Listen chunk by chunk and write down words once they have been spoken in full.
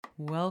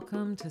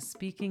Welcome to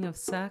Speaking of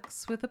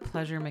Sex with the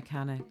Pleasure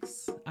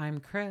Mechanics. I'm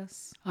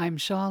Chris. I'm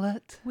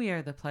Charlotte. We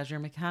are the Pleasure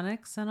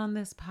Mechanics, and on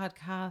this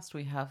podcast,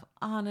 we have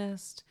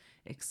honest,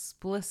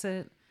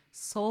 explicit,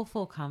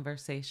 soulful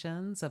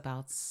conversations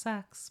about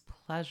sex,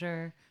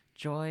 pleasure,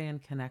 joy,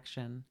 and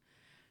connection.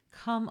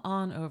 Come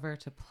on over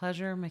to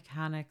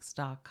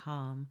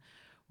pleasuremechanics.com,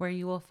 where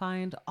you will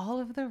find all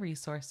of the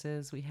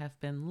resources we have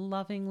been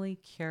lovingly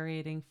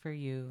curating for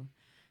you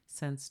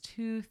since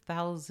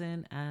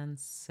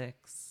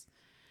 2006.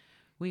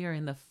 We are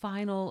in the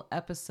final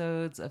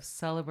episodes of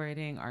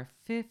celebrating our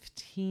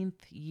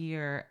 15th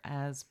year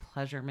as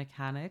Pleasure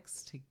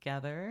Mechanics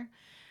together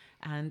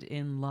and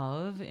in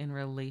love, in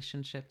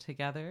relationship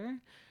together.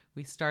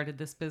 We started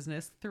this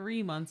business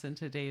 3 months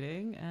into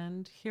dating,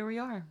 and here we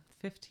are,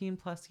 15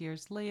 plus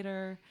years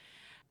later.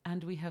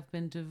 And we have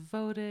been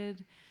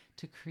devoted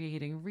to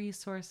creating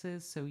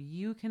resources so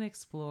you can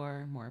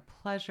explore more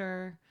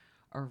pleasure,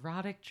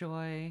 erotic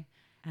joy,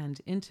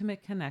 and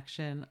intimate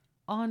connection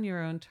on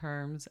your own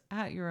terms,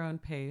 at your own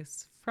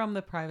pace, from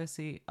the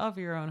privacy of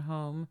your own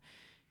home,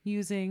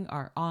 using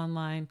our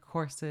online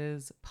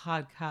courses,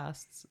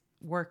 podcasts,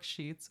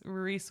 worksheets,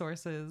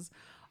 resources,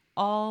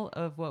 all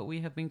of what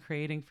we have been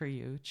creating for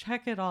you.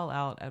 Check it all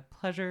out at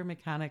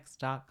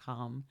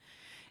pleasuremechanics.com.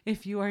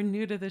 If you are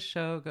new to the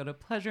show, go to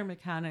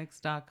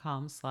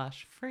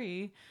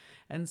pleasuremechanics.com/free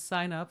and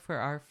sign up for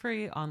our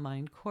free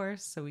online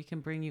course so we can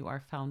bring you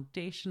our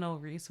foundational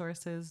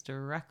resources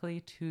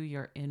directly to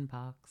your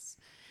inbox.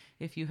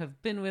 If you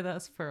have been with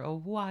us for a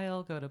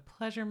while, go to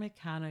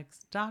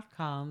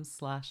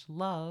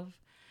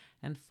pleasuremechanics.com/love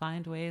and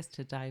find ways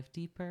to dive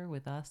deeper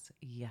with us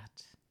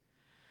yet.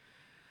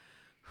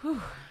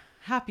 Whew.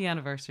 Happy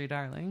anniversary,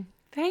 darling.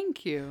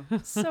 Thank you.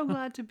 So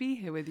glad to be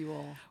here with you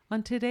all.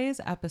 On today's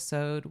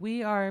episode,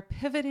 we are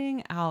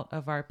pivoting out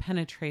of our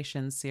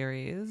penetration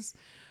series.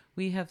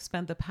 We have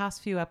spent the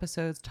past few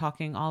episodes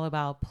talking all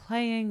about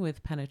playing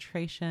with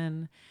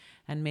penetration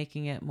and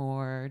making it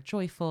more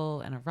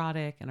joyful and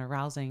erotic and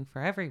arousing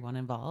for everyone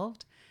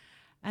involved.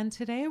 And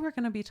today we're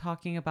going to be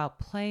talking about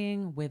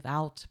playing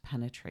without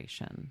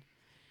penetration.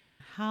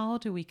 How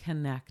do we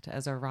connect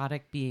as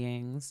erotic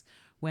beings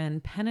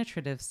when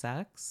penetrative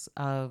sex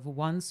of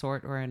one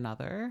sort or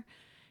another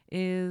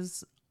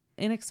is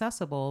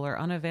inaccessible or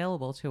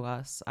unavailable to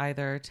us,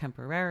 either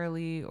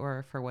temporarily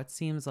or for what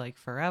seems like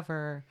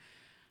forever?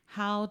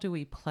 How do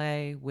we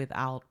play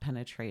without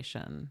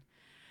penetration?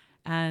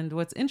 And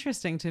what's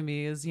interesting to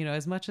me is,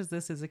 as much as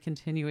this is a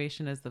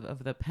continuation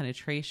of the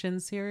penetration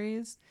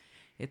series,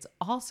 it's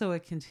also a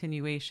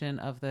continuation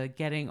of the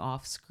getting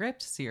off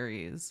script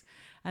series.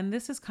 And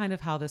this is kind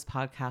of how this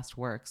podcast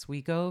works.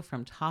 We go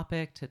from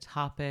topic to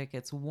topic.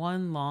 It's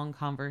one long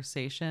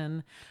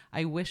conversation.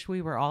 I wish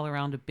we were all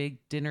around a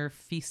big dinner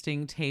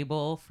feasting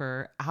table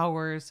for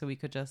hours so we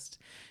could just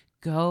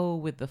go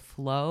with the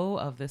flow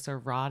of this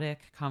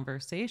erotic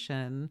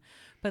conversation.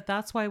 But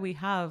that's why we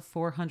have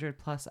 400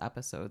 plus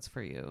episodes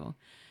for you.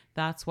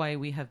 That's why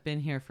we have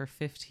been here for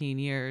 15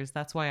 years.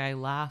 That's why I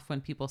laugh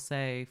when people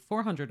say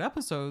 400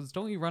 episodes,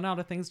 don't you run out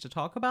of things to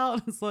talk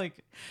about? It's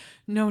like,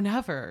 no,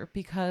 never,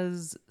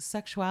 because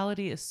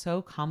sexuality is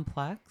so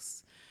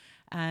complex,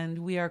 and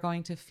we are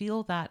going to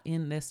feel that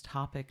in this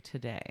topic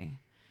today.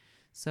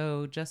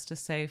 So just to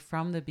say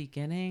from the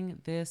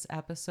beginning, this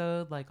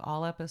episode, like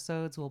all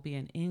episodes, will be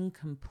an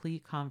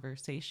incomplete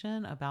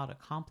conversation about a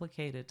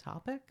complicated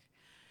topic.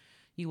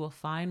 You will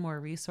find more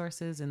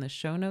resources in the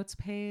show notes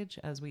page,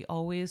 as we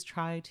always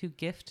try to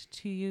gift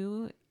to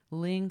you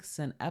links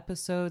and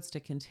episodes to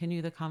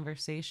continue the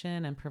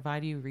conversation and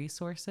provide you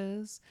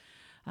resources.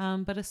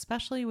 But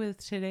especially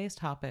with today's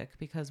topic,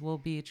 because we'll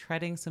be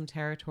treading some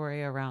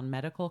territory around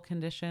medical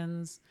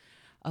conditions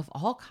of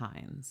all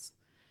kinds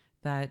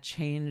that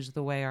change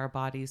the way our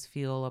bodies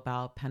feel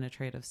about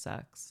penetrative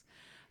sex.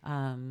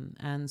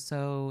 And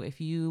so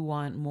if you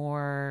want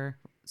more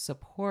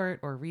support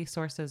or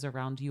resources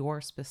around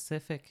your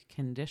specific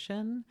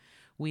condition,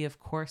 we of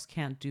course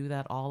can't do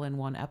that all in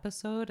one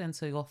episode. And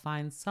so you'll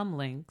find some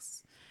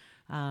links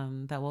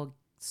that will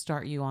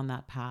start you on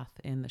that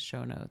path in the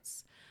show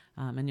notes.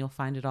 And you'll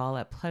find it all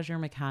at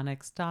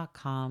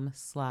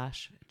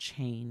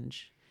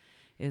pleasuremechanics.com/change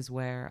is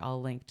where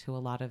I'll link to a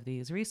lot of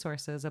these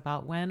resources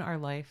about when our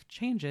life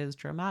changes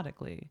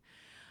dramatically.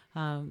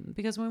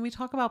 Because when we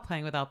talk about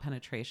playing without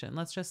penetration,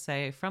 let's just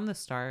say from the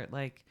start,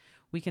 like,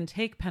 we can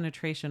take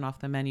penetration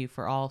off the menu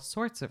for all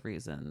sorts of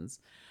reasons,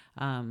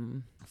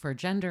 for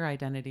gender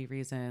identity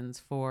reasons,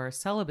 for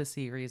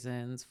celibacy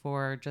reasons,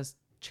 for just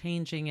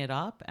changing it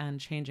up and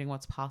changing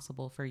what's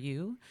possible for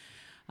you.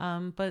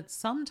 But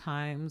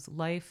sometimes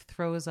life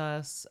throws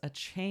us a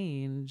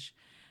change,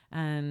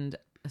 and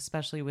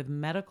especially with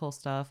medical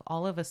stuff,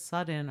 all of a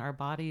sudden our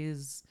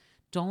bodies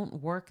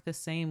don't work the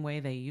same way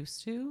they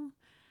used to,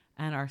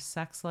 and our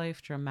sex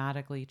life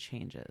dramatically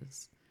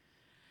changes.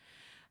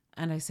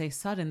 And I say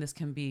sudden, this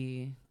can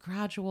be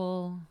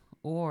gradual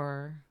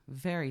or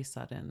very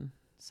sudden,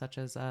 such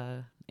as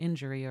an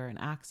injury or an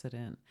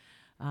accident.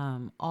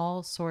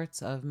 All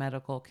sorts of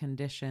medical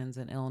conditions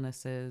and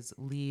illnesses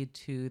lead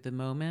to the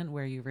moment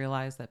where you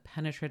realize that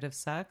penetrative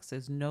sex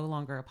is no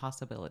longer a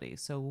possibility.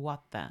 So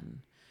what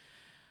then?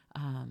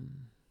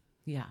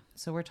 Yeah.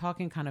 So we're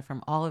talking kind of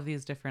from all of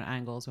these different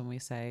angles when we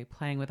say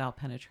playing without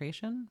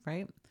penetration,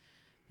 right?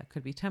 That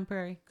could be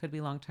temporary, could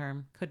be long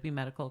term, could be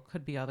medical,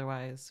 could be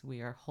otherwise.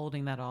 We are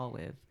holding that all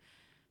with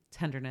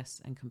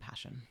tenderness and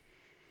compassion.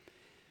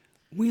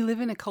 We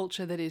live in a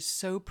culture that is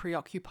so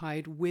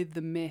preoccupied with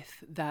the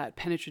myth that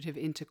penetrative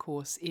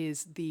intercourse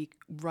is the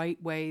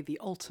right way, the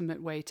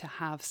ultimate way to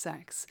have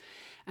sex.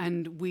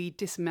 And we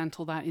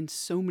dismantle that in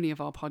so many of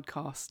our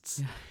podcasts.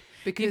 Yeah.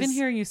 Because even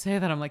hearing you say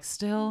that, I'm like,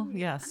 still.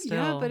 Yeah,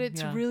 but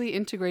it's really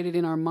integrated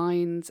in our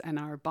minds and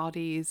our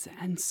bodies.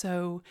 And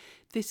so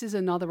this is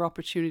another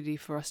opportunity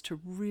for us to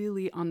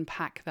really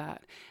unpack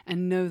that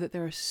and know that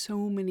there are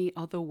so many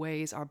other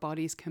ways our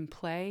bodies can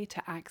play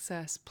to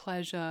access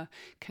pleasure,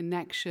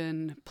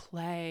 connection,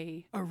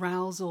 play,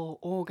 arousal,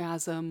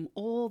 orgasm.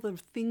 All the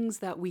things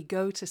that we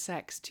go to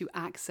sex to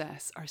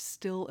access are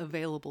still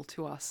available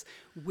to us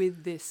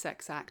with this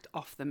sex act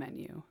off the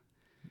menu.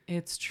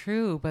 It's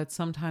true, but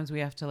sometimes we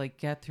have to like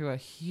get through a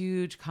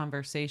huge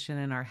conversation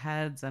in our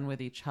heads and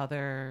with each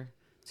other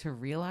to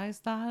realize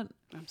that.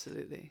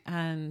 Absolutely.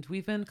 And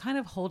we've been kind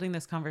of holding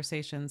this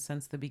conversation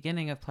since the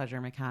beginning of Pleasure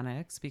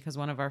Mechanics, because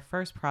one of our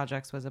first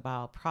projects was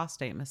about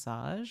prostate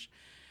massage.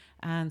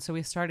 And so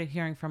we started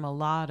hearing from a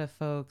lot of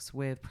folks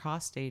with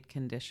prostate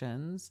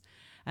conditions.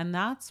 And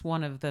that's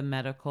one of the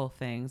medical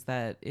things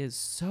that is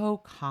so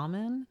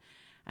common.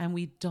 And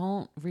we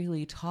don't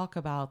really talk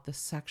about the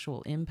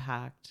sexual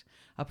impact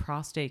a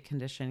prostate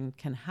condition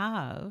can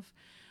have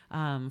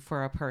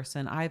for a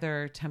person,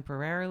 either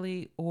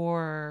temporarily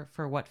or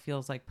for what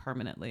feels like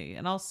permanently.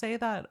 And I'll say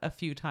that a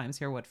few times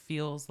here, what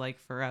feels like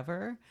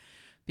forever,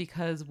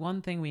 because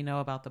one thing we know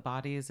about the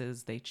bodies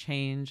is they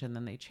change and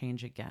then they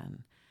change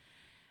again.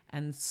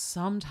 And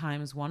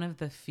sometimes one of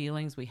the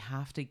feelings we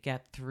have to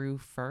get through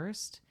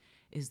first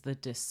is the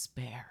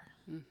despair.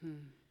 Mm-hmm.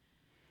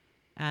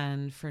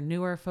 And for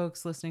newer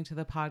folks listening to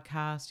the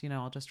podcast,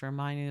 I'll just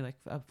remind you, like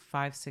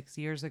 5-6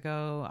 years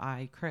ago,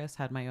 Chris,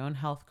 had my own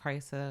health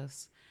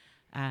crisis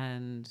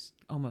and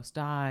almost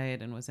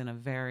died and was in a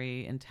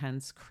very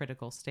intense,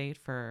 critical state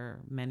for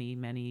many,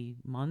 many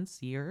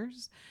months,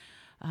 years.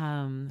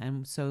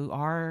 And so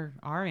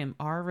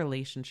our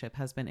relationship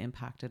has been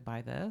impacted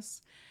by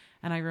this.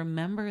 And I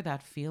remember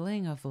that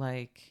feeling of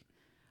like,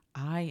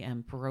 I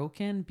am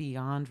broken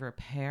beyond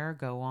repair,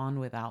 go on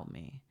without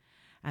me.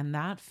 And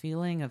that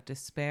feeling of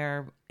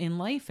despair in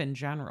life in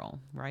general,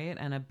 right?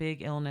 And a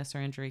big illness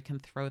or injury can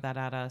throw that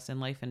at us in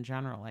life in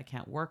general. I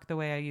can't work the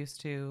way I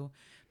used to.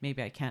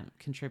 Maybe I can't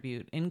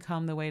contribute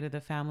income the way to the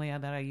family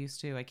that I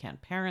used to. I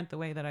can't parent the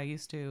way that I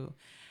used to.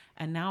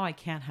 And now I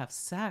can't have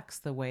sex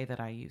the way that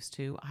I used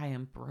to. I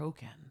am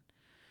broken.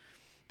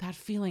 That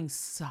feeling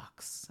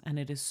sucks. And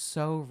it is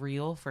so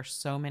real for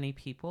so many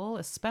people,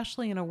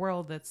 especially in a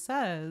world that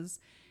says,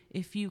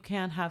 if you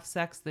can't have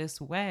sex this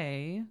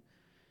way,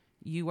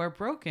 you are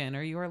broken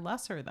or you are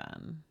lesser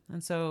than.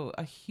 And so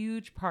a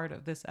huge part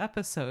of this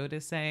episode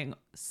is saying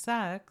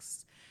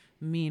sex,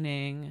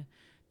 meaning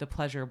the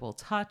pleasurable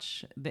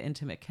touch, the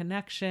intimate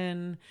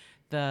connection,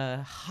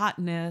 the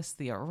hotness,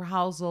 the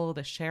arousal,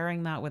 the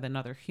sharing that with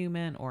another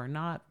human or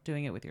not,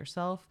 doing it with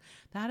yourself,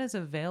 that is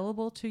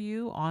available to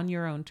you on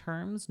your own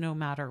terms, no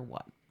matter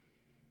what.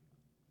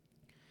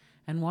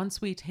 And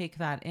once we take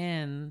that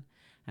in,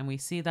 and we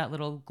see that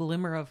little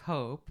glimmer of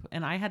hope.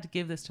 And I had to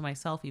give this to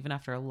myself even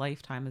after a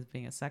lifetime of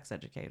being a sex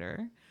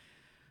educator.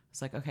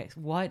 It's like, okay,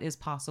 what is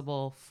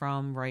possible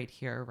from right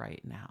here, right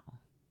now?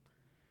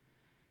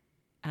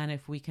 And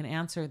if we can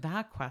answer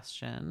that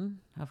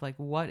question of like,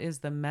 what is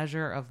the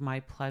measure of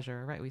my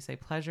pleasure, right? We say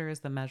pleasure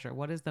is the measure.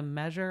 What is the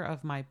measure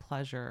of my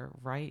pleasure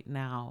right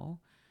now?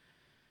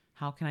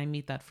 How can I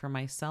meet that for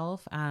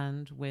myself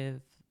and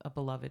with a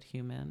beloved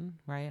human,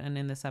 right? And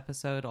in this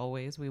episode,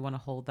 always, we want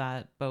to hold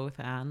that both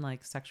and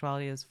like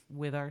sexuality is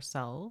with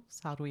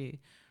ourselves. How do we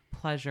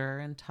pleasure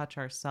and touch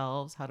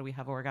ourselves? How do we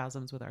have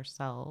orgasms with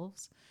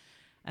ourselves?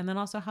 And then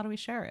also, how do we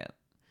share it?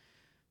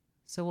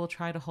 So we'll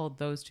try to hold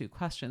those two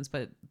questions,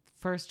 but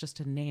first, just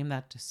to name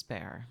that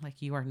despair,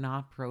 like you are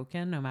not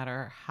broken, no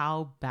matter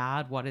how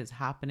bad what is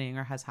happening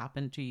or has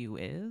happened to you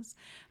is.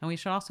 And we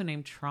should also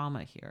name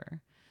trauma here.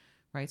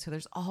 Right? So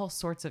there's all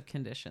sorts of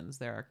conditions.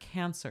 There are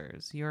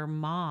cancers. Your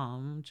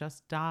mom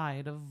just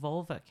died of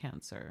vulva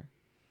cancer.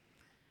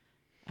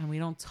 And we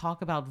don't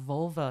talk about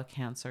vulva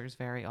cancers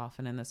very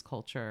often in this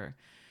culture.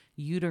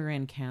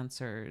 Uterine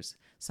cancers,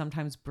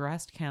 sometimes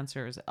breast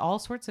cancers, all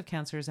sorts of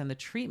cancers, and the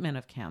treatment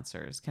of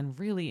cancers can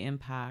really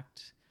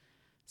impact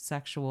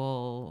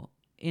sexual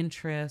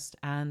interest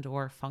and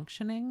or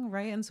functioning,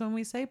 right? And so when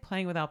we say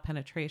playing without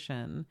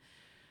penetration,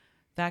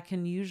 that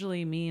can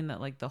usually mean that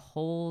like the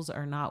holes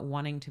are not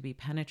wanting to be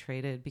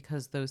penetrated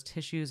because those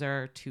tissues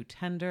are too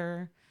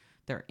tender,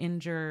 they're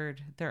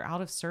injured, they're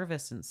out of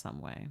service in some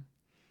way.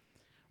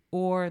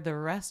 Or the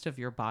rest of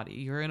your body,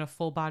 you're in a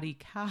full body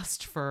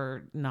cast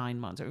for 9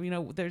 months,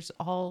 or, there's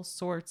all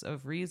sorts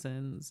of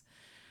reasons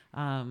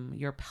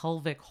Your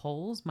pelvic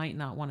holes might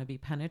not want to be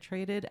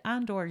penetrated,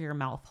 and or your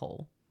mouth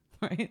hole,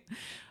 right?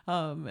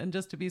 And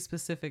just to be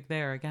specific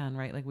there again,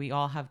 right? Like we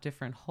all have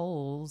different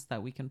holes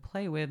that we can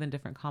play with in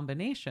different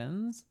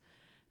combinations.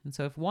 And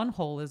so if one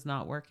hole is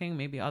not working,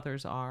 maybe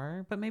others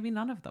are, but maybe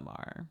none of them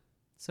are.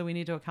 So we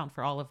need to account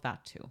for all of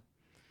that too.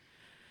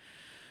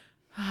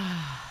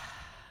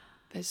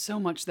 There's so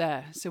much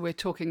there. So we're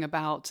talking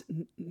about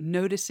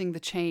noticing the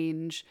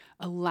change,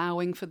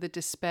 allowing for the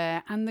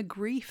despair and the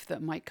grief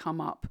that might come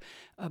up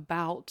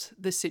about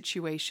the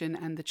situation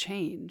and the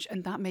change.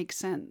 And that makes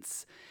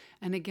sense.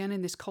 And again,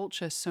 in this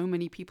culture, so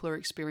many people are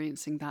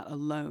experiencing that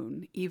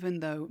alone, even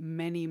though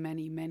many,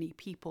 many, many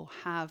people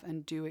have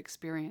and do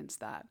experience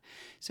that.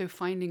 So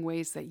finding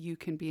ways that you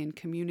can be in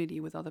community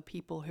with other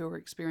people who are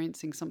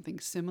experiencing something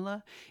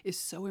similar is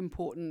so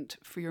important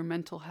for your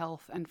mental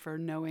health and for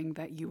knowing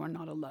that you are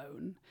not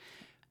alone.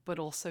 But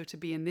also to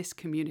be in this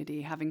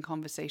community, having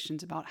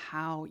conversations about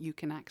how you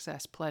can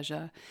access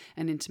pleasure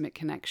and intimate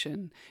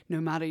connection,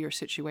 no matter your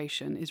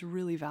situation, is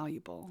really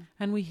valuable.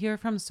 And we hear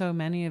from so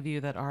many of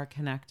you that are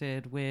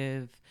connected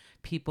with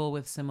people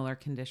with similar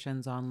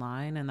conditions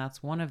online. And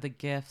that's one of the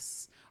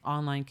gifts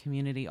online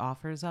community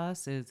offers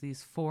us, is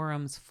these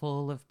forums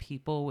full of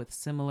people with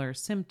similar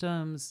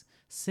symptoms,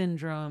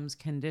 syndromes,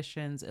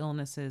 conditions,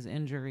 illnesses,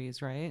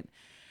 injuries, right?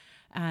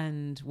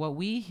 And what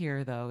we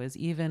hear, though, is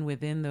even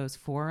within those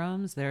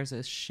forums, there's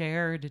a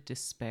shared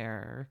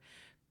despair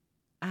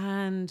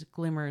and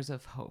glimmers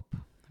of hope,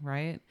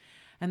 right?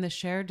 And the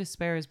shared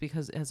despair is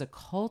because as a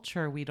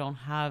culture, we don't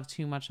have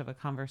too much of a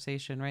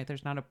conversation, right?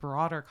 There's not a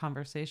broader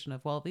conversation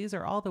of, well, these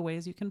are all the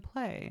ways you can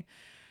play.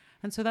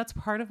 And so that's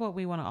part of what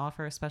we want to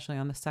offer, especially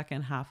on the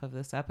second half of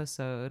this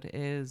episode,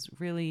 is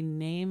really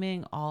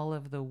naming all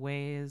of the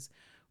ways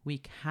we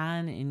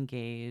can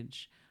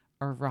engage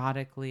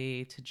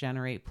erotically to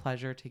generate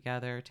pleasure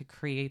together, to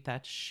create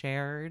that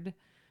shared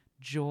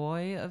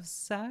joy of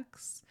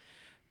sex.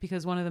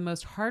 Because one of the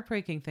most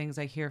heartbreaking things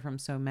I hear from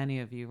so many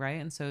of you, right?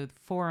 And so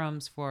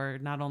forums for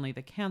not only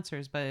the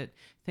cancers, but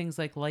things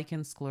like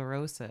lichen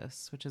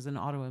sclerosis, which is an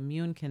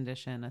autoimmune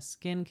condition, a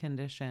skin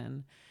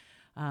condition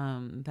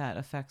that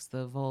affects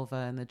the vulva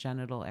and the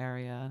genital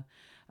area.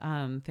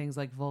 Things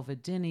like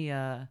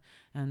vulvodynia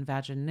and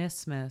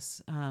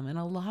vaginismus. And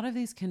a lot of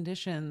these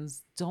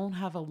conditions don't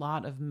have a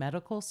lot of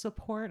medical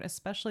support,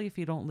 especially if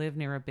you don't live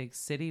near a big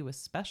city with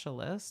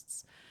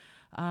specialists.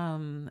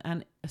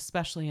 And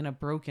especially in a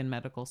broken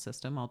medical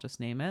system, I'll just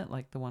name it,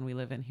 like the one we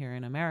live in here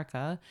in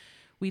America,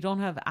 we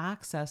don't have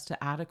access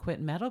to adequate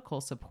medical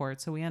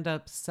support. So we end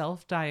up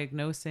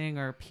self-diagnosing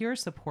or peer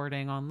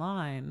supporting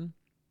online.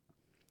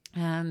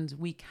 And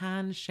we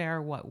can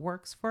share what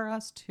works for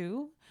us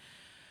too.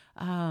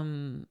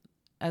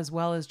 As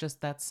well as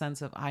just that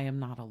sense of, I am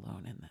not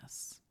alone in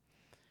this.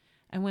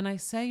 And when I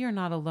say you're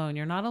not alone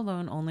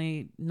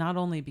not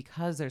only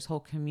because there's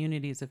whole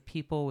communities of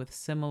people with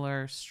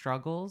similar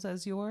struggles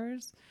as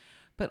yours,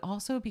 but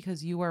also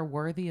because you are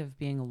worthy of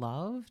being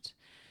loved.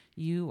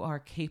 You are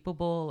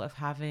capable of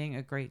having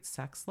a great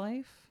sex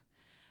life.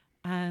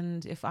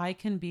 And if I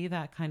can be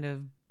that kind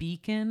of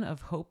beacon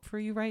of hope for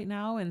you right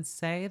now and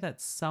say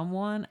that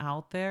someone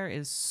out there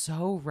is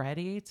so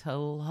ready to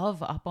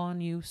love up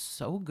on you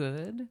so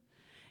good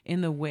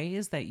in the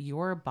ways that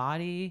your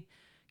body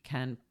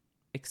can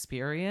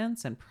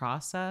experience and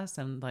process,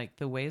 and like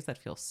the ways that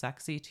feel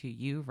sexy to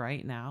you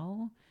right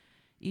now,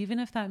 even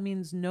if that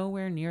means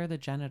nowhere near the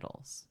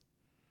genitals,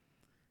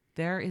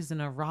 there is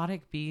an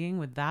erotic being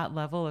with that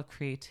level of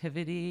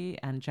creativity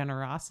and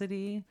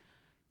generosity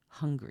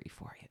hungry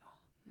for you.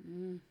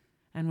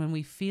 And when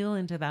we feel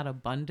into that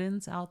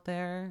abundance out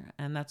there,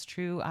 and that's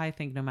true, I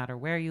think, no matter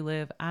where you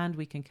live, and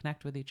we can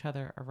connect with each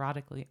other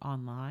erotically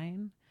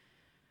online.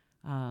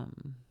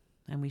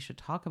 And we should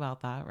talk about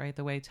that, right?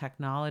 The way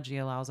technology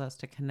allows us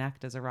to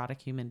connect as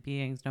erotic human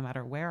beings, no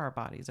matter where our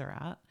bodies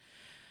are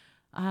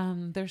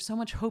at. There's so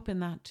much hope in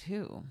that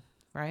too,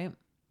 right?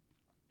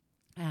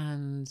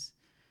 And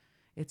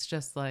it's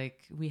just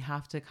like we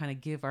have to kind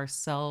of give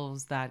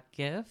ourselves that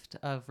gift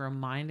of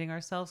reminding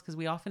ourselves, because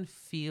we often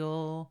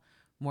feel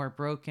more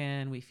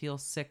broken, we feel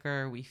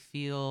sicker, we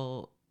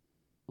feel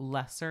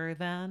lesser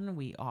than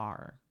we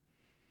are.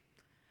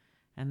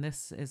 And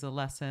this is a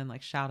lesson,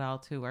 like shout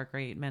out to our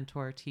great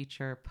mentor,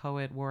 teacher,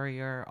 poet,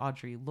 warrior,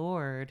 Audre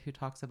Lorde, who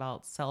talks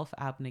about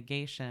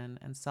self-abnegation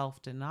and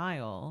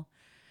self-denial.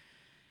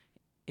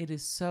 It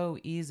is so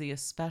easy,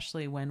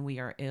 especially when we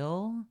are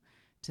ill,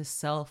 to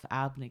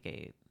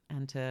self-abnegate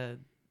and to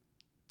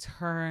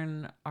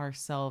turn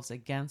ourselves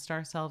against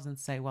ourselves and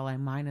say, well, I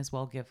might as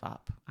well give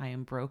up. I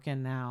am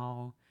broken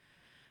now.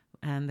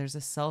 And there's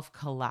a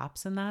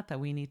self-collapse in that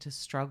we need to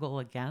struggle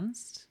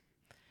against.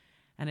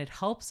 And it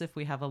helps if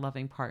we have a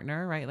loving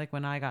partner, right? Like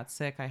when I got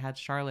sick, I had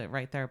Charlotte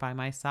right there by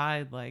my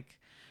side, like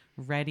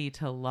ready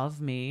to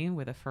love me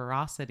with a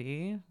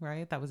ferocity,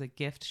 right? That was a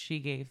gift she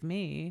gave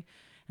me.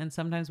 And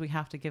sometimes we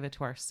have to give it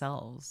to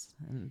ourselves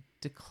and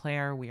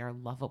declare we are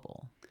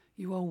lovable.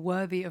 You are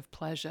worthy of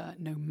pleasure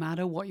no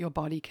matter what your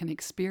body can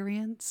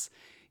experience.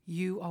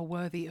 You are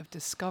worthy of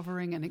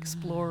discovering and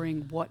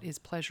exploring what is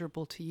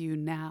pleasurable to you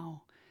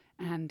now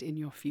and in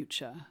your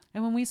future.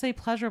 And when we say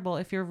pleasurable,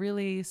 if you're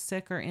really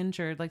sick or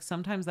injured, like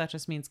sometimes that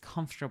just means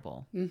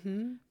comfortable.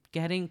 Mm-hmm.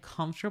 Getting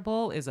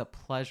comfortable is a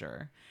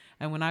pleasure.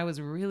 And when I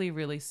was really,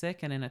 really sick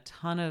and in a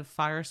ton of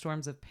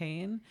firestorms of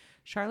pain,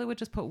 Charlotte would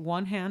just put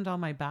one hand on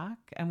my back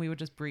and we would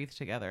just breathe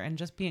together. And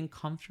just being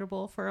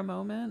comfortable for a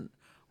moment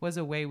was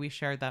a way we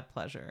shared that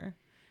pleasure.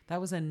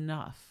 That was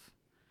enough.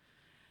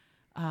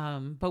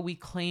 But we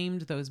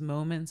claimed those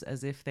moments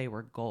as if they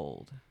were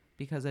gold.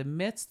 Because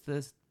amidst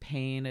this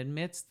pain,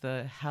 amidst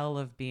the hell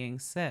of being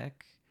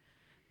sick,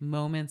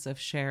 moments of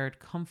shared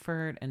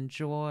comfort and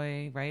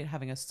joy, right?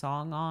 Having a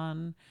song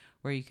on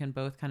where you can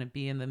both kind of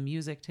be in the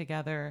music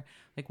together,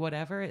 like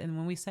whatever. And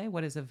when we say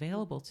what is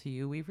available to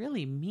you, we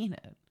really mean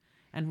it.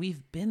 And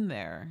we've been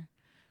there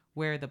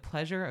where the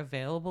pleasure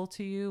available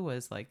to you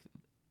was like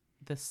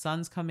the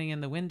sun's coming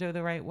in the window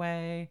the right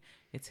way.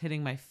 It's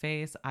hitting my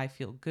face. I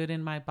feel good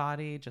in my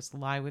body. Just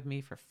lie with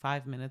me for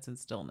 5 minutes in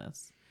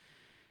stillness.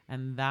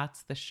 And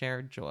that's the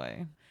shared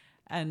joy.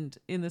 And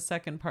in the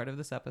second part of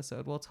this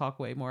episode, we'll talk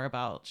way more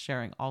about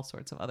sharing all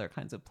sorts of other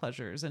kinds of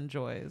pleasures and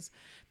joys.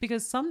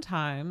 Because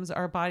sometimes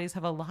our bodies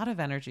have a lot of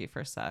energy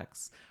for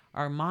sex.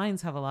 Our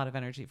minds have a lot of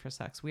energy for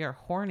sex. We are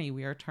horny.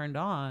 We are turned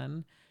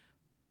on.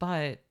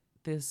 But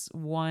this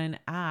one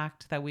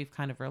act that we've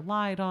kind of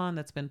relied on,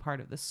 that's been part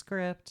of the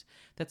script,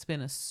 that's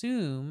been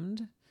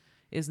assumed,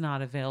 is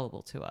not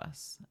available to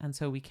us. And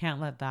so we can't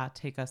let that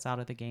take us out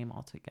of the game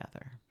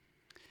altogether.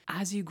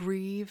 As you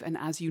grieve and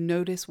as you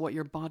notice what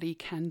your body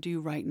can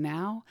do right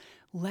now,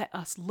 let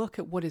us look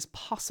at what is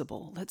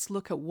possible. Let's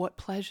look at what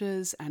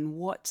pleasures and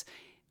what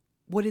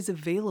is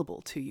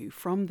available to you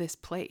from this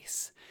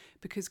place.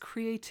 Because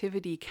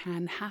creativity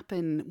can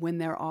happen when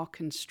there are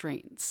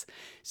constraints.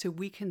 So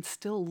we can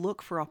still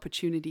look for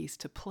opportunities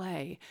to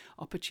play,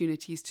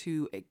 opportunities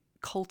to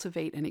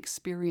cultivate and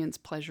experience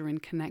pleasure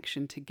and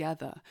connection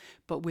together,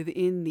 but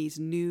within these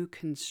new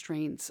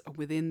constraints or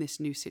within this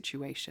new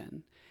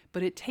situation.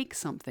 But it takes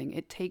something.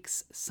 It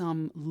takes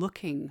some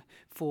looking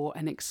for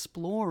and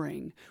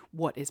exploring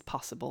what is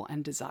possible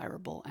and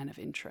desirable and of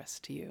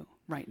interest to you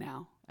right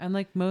now. And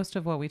like most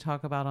of what we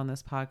talk about on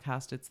this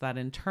podcast, it's that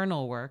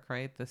internal work,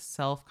 right? The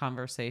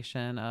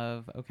self-conversation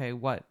of, okay,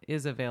 what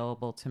is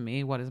available to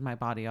me? What is my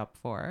body up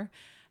for?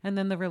 And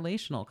then the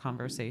relational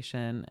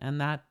conversation. And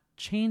that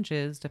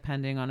changes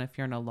depending on if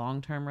you're in a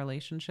long-term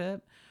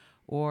relationship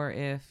or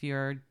if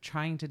you're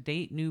trying to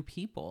date new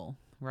people,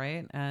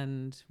 right?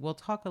 And we'll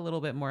talk a little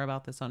bit more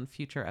about this on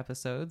future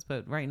episodes,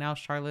 but right now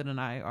Charlotte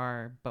and I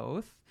are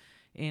both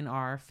in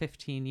our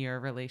 15-year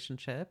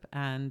relationship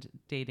and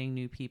dating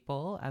new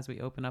people as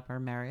we open up our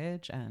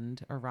marriage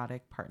and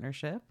erotic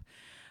partnership.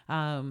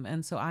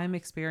 And so I'm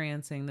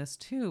experiencing this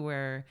too,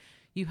 where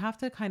you have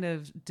to kind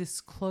of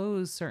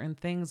disclose certain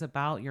things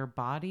about your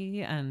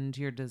body and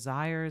your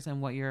desires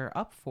and what you're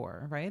up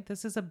for, right?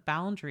 This is a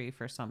boundary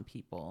for some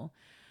people.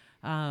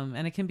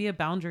 And it can be a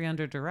boundary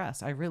under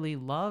duress. I really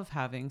love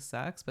having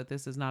sex, but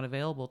this is not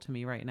available to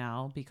me right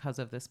now because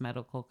of this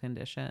medical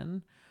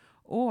condition.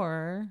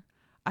 Or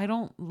I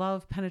don't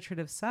love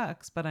penetrative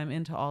sex, but I'm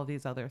into all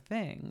these other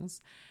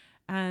things.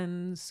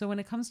 And so when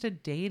it comes to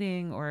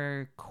dating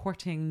or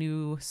courting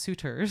new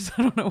suitors,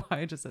 I don't know why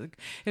I just said,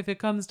 if it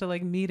comes to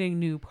like meeting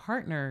new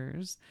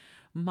partners,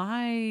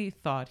 my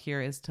thought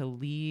here is to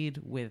lead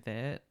with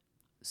it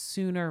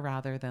sooner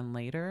rather than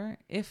later,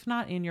 if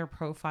not in your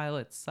profile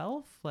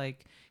itself,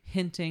 like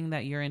hinting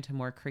that you're into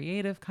more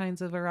creative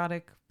kinds of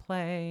erotic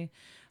play,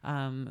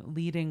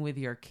 leading with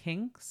your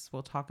kinks.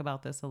 We'll talk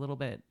about this a little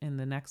bit in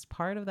the next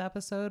part of the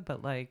episode,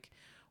 but like,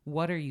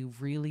 what are you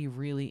really,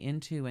 really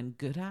into and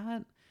good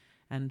at?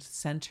 And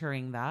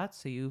centering that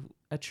so you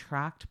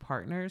attract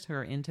partners who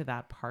are into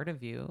that part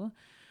of you.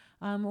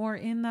 Or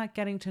in that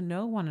getting to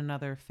know one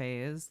another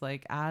phase,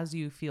 like as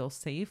you feel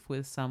safe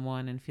with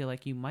someone and feel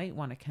like you might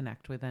want to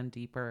connect with them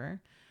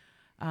deeper,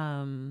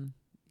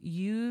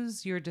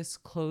 use your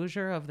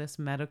disclosure of this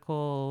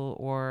medical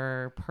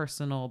or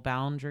personal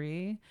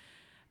boundary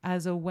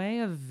as a way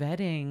of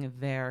vetting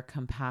their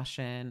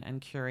compassion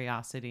and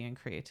curiosity and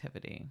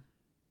creativity.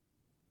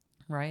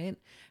 Right?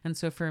 And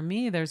so for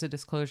me, there's a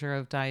disclosure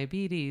of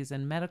diabetes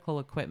and medical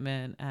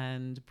equipment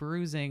and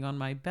bruising on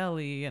my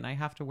belly, and I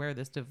have to wear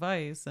this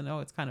device, and oh,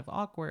 it's kind of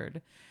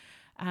awkward.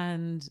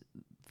 And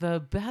the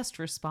best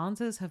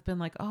responses have been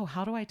like, oh,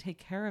 how do I take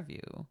care of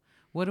you?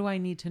 What do I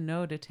need to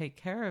know to take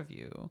care of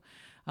you?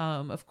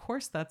 Of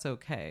course, that's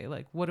okay.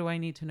 Like, what do I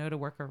need to know to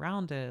work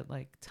around it?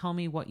 Like, tell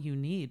me what you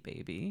need,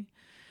 baby.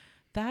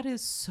 That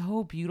is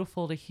so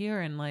beautiful to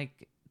hear. And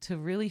like, to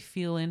really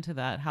feel into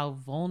that, how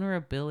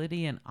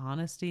vulnerability and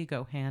honesty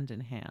go hand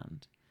in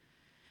hand.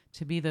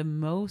 To be the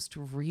most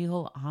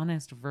real,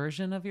 honest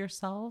version of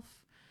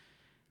yourself.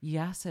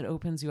 Yes, it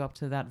opens you up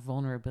to that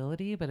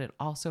vulnerability, but it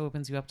also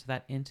opens you up to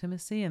that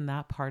intimacy and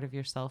that part of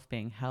yourself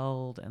being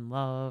held and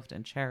loved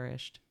and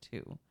cherished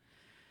too.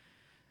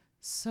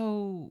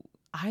 So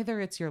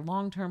either it's your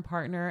long-term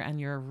partner and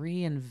you're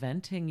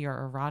reinventing your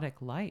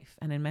erotic life.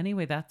 And in many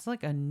ways, that's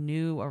like a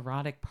new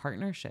erotic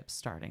partnership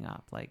starting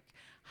up. Like,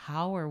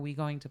 how are we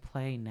going to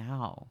play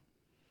now?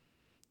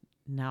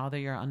 Now that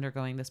you're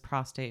undergoing this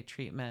prostate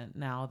treatment,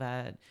 now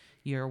that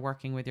you're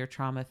working with your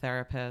trauma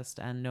therapist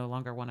and no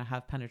longer want to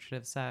have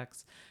penetrative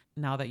sex,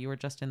 now that you were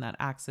just in that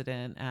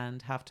accident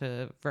and have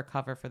to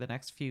recover for the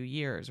next few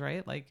years,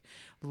 right? Like,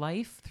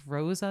 life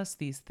throws us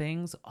these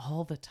things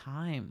all the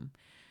time.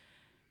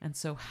 And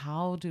so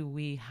how do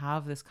we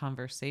have this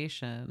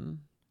conversation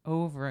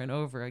over and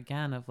over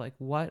again of like,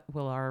 what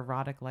will our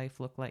erotic life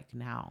look like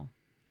now?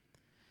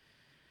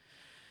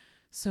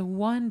 So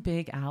one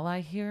big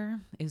ally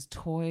here is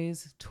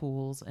toys,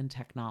 tools, and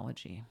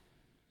technology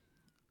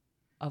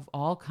of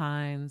all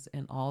kinds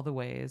in all the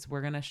ways.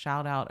 We're going to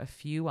shout out a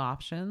few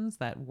options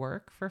that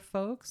work for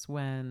folks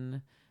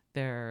when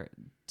their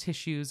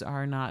tissues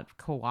are not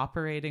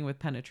cooperating with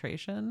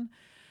penetration,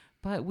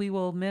 but we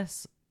will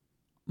miss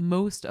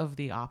most of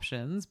the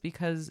options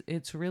because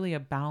it's really a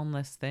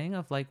boundless thing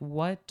of like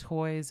what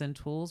toys and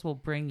tools will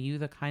bring you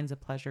the kinds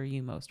of pleasure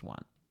you most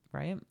want,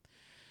 right?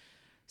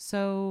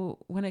 So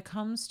when it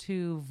comes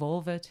to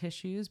vulva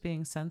tissues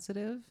being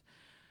sensitive,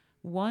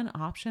 one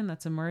option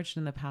that's emerged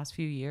in the past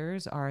few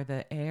years are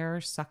the air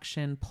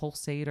suction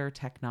pulsator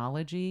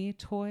technology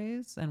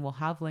toys, and we'll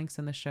have links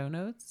in the show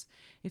notes.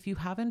 If you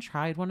haven't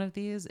tried one of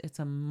these, it's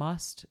a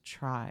must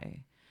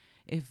try.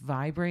 If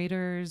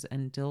vibrators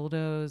and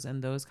dildos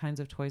and those kinds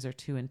of toys are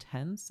too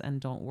intense and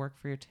don't work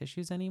for your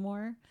tissues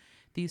anymore,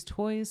 these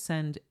toys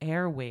send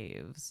air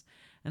waves.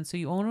 And so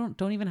you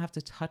don't even have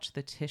to touch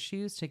the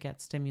tissues to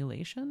get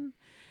stimulation.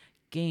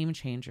 Game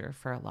changer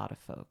for a lot of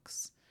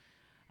folks.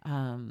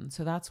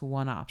 So that's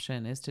one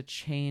option, is to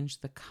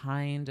change the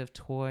kind of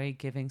toy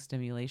giving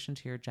stimulation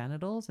to your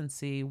genitals and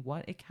see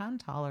what it can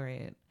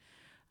tolerate.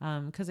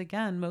 Because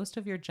again, most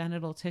of your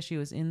genital tissue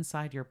is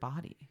inside your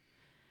body.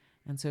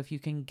 And so if you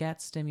can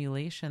get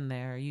stimulation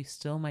there, you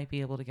still might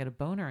be able to get a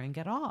boner and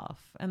get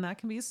off. And that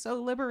can be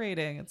so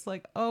liberating. It's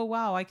like, oh,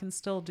 wow, I can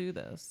still do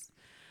this.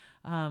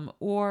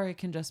 Or it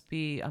can just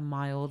be a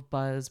mild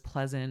buzz,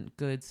 pleasant,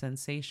 good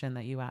sensation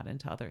that you add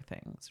into other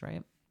things,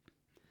 right?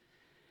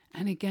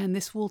 And again,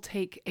 this will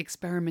take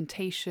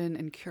experimentation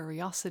and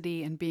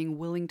curiosity and being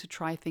willing to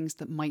try things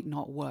that might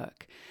not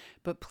work.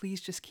 But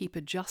please just keep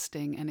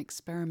adjusting and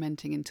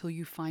experimenting until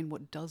you find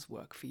what does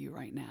work for you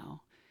right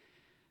now.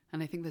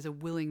 And I think there's a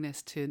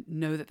willingness to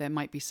know that there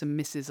might be some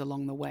misses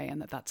along the way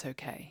and that that's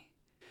okay.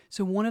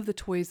 So one of the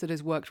toys that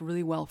has worked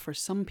really well for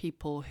some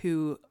people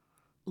who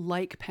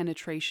like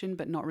penetration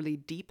but not really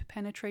deep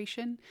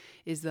penetration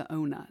is the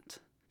onut.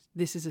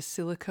 This is a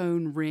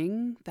silicone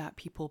ring that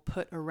people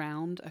put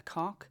around a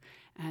cock,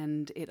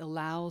 and it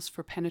allows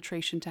for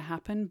penetration to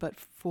happen, but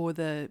for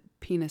the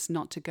penis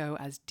not to go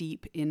as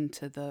deep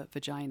into the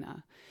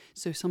vagina.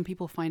 So some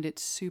people find it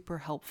super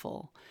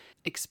helpful.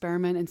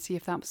 Experiment and see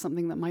if that's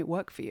something that might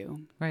work for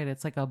you. Right.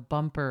 It's like a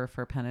bumper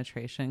for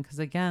penetration because,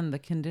 again, the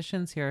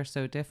conditions here are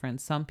so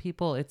different. Some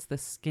people, it's the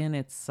skin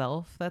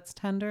itself that's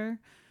tender.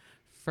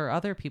 For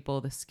other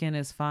people, the skin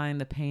is fine,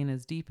 the pain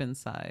is deep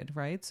inside,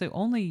 right? So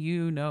only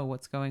you know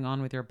what's going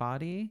on with your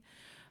body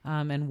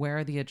and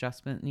where the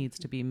adjustment needs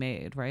to be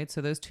made, right? So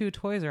those two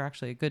toys are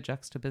actually a good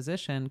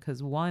juxtaposition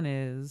because one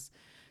is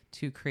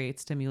to create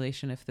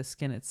stimulation if the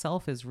skin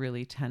itself is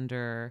really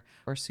tender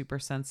or super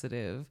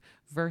sensitive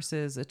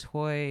versus a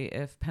toy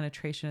if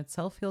penetration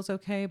itself feels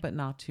okay but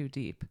not too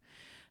deep.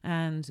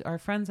 And our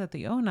friends at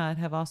the ONUT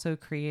have also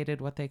created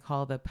what they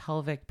call the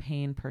Pelvic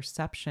Pain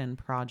Perception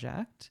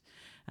Project.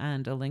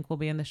 And a link will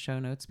be in the show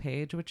notes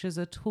page, which is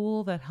a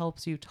tool that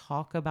helps you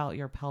talk about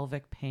your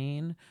pelvic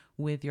pain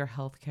with your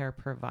healthcare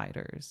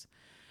providers.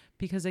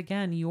 Because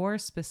again, your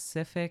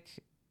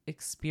specific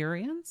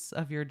experience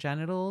of your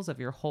genitals, of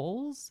your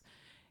holes,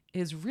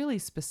 is really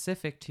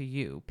specific to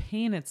you.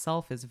 Pain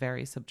itself is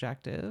very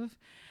subjective.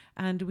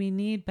 And we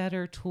need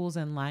better tools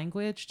and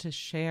language to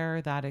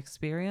share that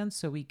experience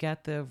so we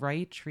get the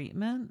right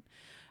treatment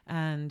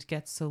and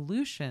get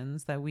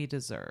solutions that we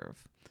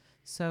deserve.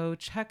 So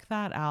check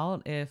that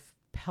out if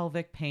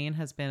pelvic pain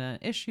has been an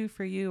issue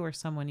for you or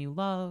someone you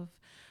love.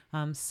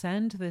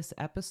 Send this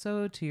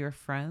episode to your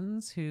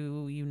friends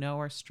who you know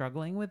are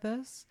struggling with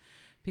this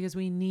because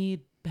we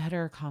need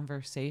better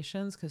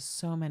conversations because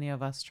so many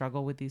of us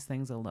struggle with these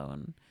things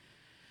alone.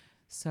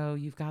 So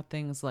you've got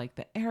things like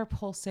the air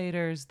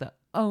pulsators, the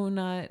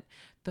ONUT,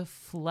 the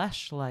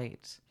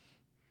fleshlight,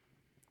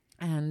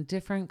 and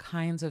different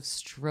kinds of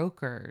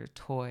stroker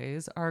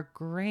toys are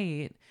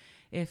great.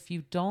 If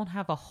you don't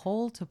have a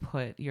hole to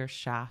put your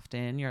shaft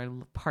in, your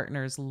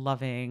partner's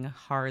loving,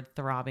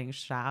 hard-throbbing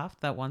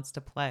shaft that wants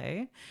to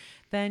play,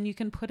 then you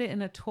can put it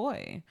in a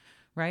toy,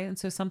 right? And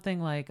so something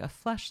like a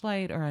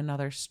fleshlight or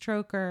another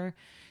stroker,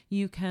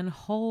 you can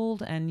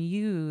hold and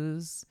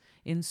use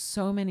in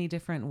so many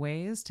different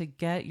ways to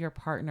get your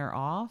partner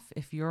off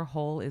if your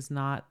hole is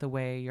not the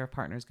way your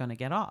partner's going to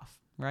get off,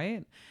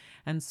 right?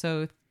 And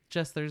so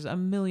just there's a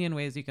million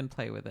ways you can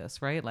play with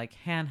this, right? Like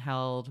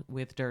handheld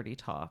with dirty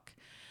talk.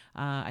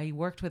 I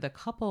worked with a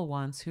couple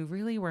once who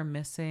really were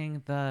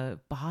missing the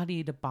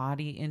body to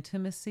body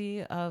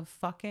intimacy of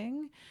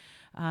fucking.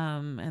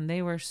 And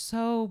they were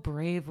so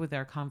brave with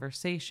their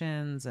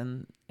conversations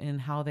and in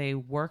how they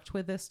worked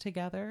with this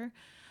together.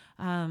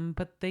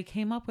 But they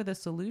came up with a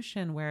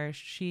solution where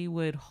she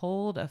would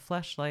hold a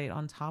fleshlight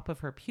on top of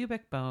her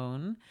pubic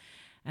bone,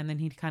 and then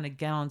he'd kind of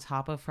get on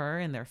top of her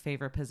in their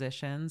favorite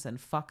positions and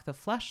fuck the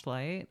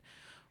fleshlight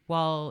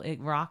while it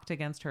rocked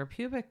against her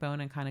pubic bone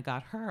and kind of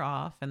got her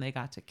off, and they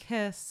got to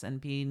kiss and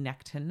be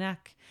neck to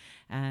neck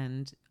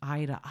and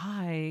eye to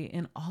eye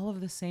in all of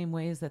the same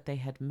ways that they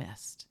had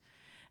missed.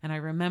 And I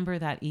remember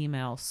that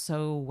email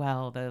so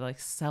well, the like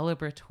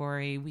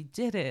celebratory, we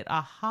did it,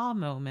 aha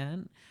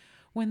moment,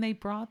 when they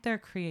brought their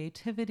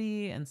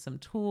creativity and some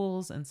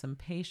tools and some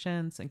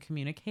patience and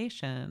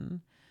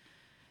communication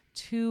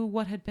to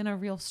what had been a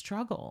real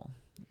struggle,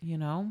 you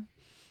know?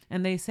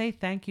 And they say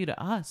thank you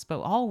to us,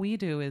 but all we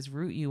do is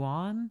root you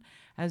on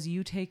as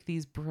you take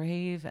these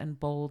brave and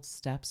bold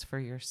steps for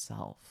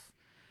yourself.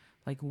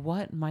 Like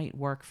what might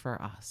work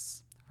for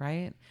us,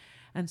 right?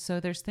 And so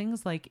there's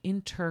things like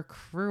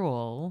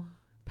intercrural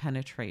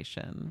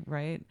penetration,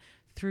 right?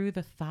 Through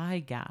the thigh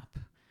gap,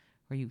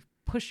 where you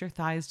push your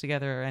thighs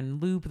together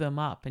and lube them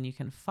up, and you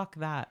can fuck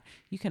that.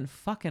 You can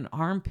fuck an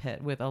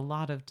armpit with a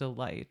lot of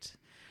delight,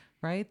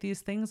 right? These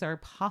things are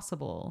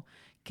possible.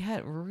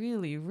 Get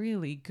really,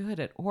 really good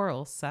at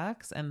oral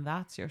sex, and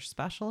that's your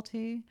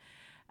specialty.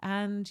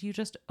 And you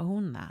just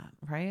own that,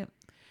 right?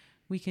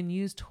 We can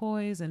use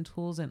toys and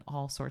tools in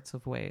all sorts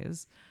of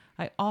ways.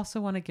 I also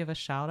want to give a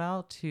shout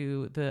out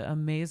to the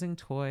amazing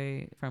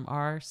toy from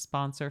our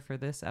sponsor for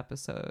this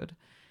episode.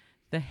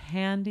 The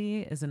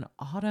Handy is an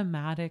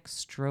automatic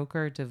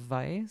stroker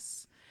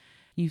device.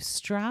 You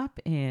strap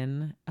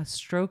in a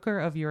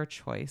stroker of your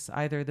choice,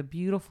 either the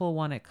beautiful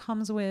one it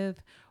comes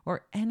with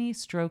or any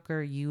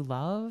stroker you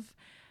love.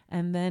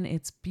 And then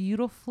its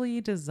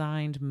beautifully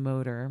designed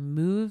motor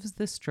moves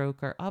the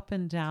stroker up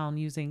and down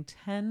using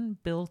 10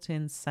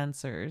 built-in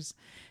sensors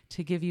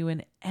to give you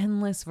an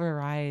endless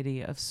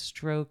variety of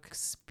stroke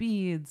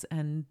speeds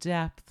and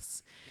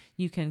depths.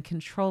 You can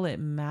control it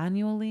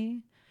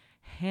manually,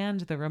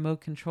 hand the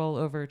remote control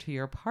over to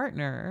your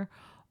partner,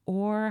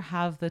 or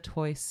have the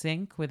toy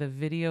sync with a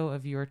video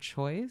of your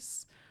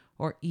choice,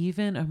 or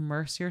even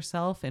immerse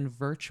yourself in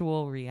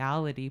virtual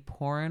reality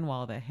porn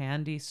while the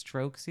Handy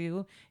strokes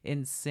you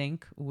in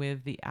sync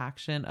with the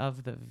action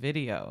of the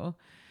video.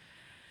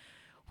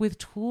 With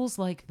tools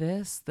like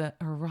this, the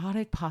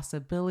erotic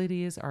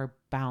possibilities are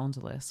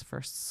boundless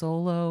for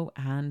solo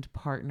and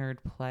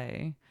partnered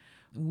play.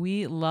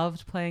 We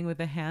loved playing with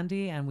the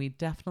Handy, and we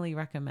definitely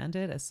recommend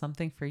it as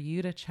something for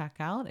you to check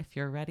out if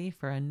you're ready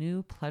for a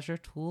new pleasure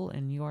tool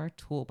in your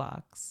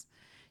toolbox.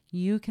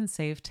 You can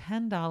save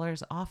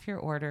 $10 off your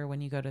order when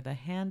you go to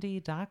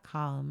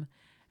thehandy.com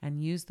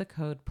and use the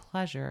code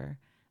PLEASURE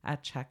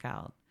at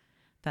checkout.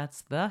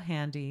 That's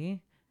thehandy,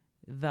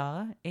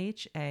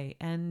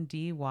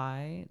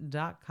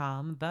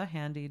 thehandy.com,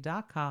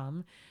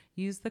 thehandy.com.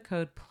 Use the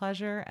code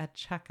PLEASURE at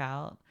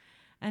checkout.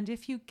 And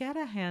if you get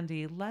a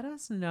Handy, let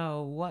us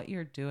know what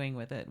you're doing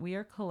with it. We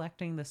are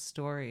collecting the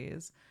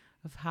stories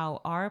of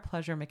how our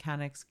pleasure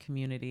mechanics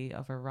community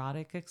of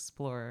erotic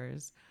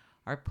explorers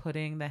are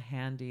putting the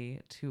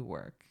Handy to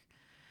work.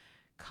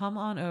 Come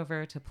on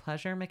over to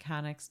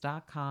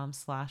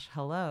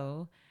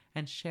pleasuremechanics.com/hello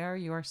and share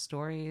your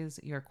stories,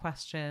 your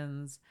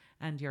questions,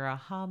 and your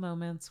aha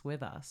moments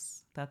with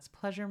us. That's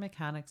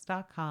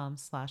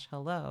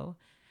pleasuremechanics.com/hello.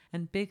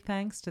 And big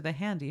thanks to the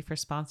Handy for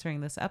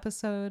sponsoring this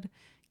episode.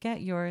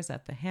 Get yours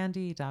at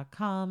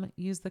thehandy.com.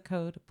 Use the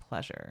code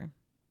PLEASURE.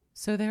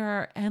 So there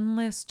are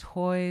endless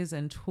toys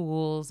and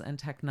tools and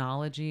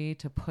technology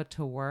to put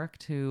to work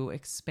to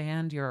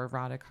expand your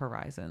erotic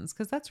horizons,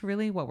 because that's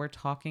really what we're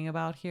talking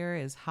about here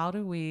is how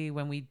do we,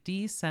 when we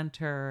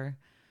decenter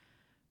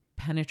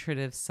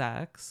penetrative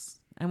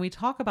sex, and we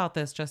talk about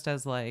this just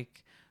as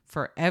like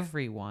for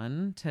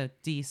everyone to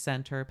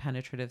decenter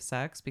penetrative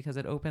sex because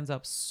it opens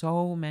up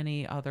so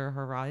many other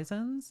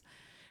horizons.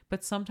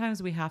 But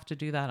sometimes we have to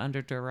do that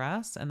under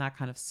duress, and that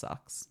kind of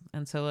sucks.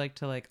 And so like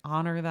to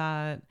honor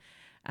that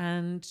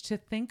and to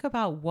think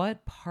about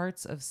what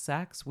parts of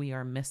sex we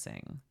are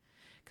missing.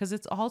 Because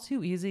it's all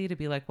too easy to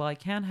be like, well, I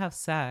can't have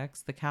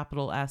sex, the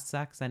capital S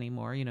sex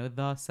anymore,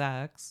 the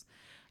sex.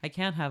 I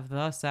can't have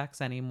the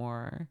sex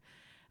anymore.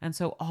 And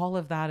so all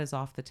of that is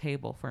off the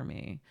table for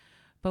me.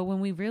 But when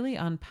we really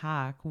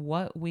unpack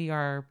what we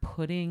are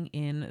putting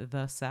in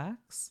the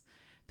sex,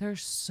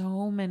 there's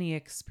so many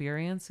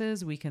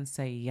experiences we can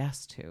say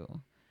yes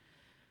to.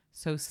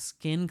 So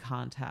skin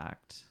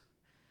contact,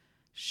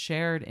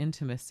 shared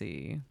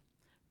intimacy,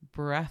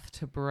 breath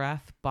to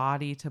breath,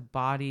 body to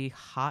body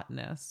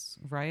hotness,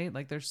 right?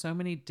 Like there's so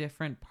many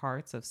different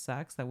parts of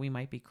sex that we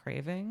might be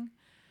craving.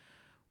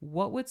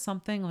 What would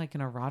something like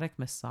an erotic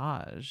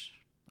massage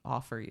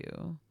offer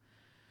you?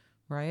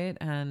 Right?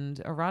 And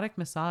erotic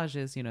massage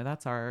is,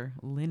 that's our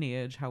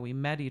lineage, how we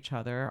met each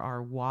other.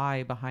 Our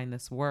why behind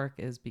this work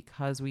is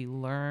because we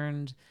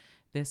learned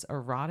this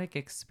erotic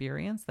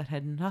experience that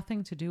had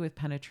nothing to do with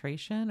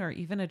penetration or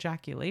even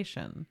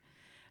ejaculation.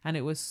 And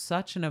it was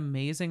such an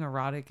amazing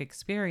erotic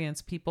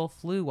experience. People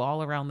flew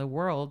all around the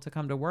world to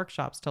come to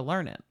workshops to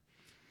learn it.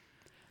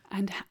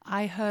 And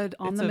I heard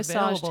on the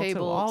massage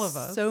table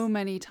so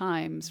many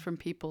times from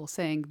people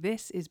saying,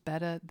 this is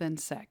better than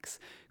sex,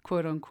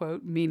 quote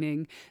unquote,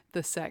 meaning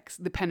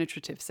the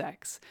penetrative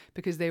sex,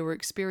 because they were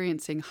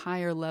experiencing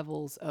higher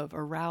levels of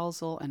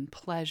arousal and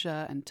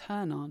pleasure and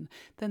turn on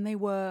than they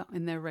were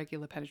in their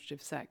regular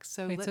penetrative sex.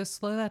 So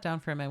slow that down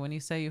for a minute. When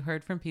you say you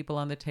heard from people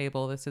on the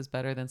table, this is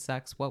better than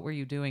sex, what were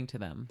you doing to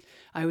them?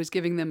 I was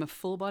giving them a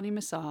full body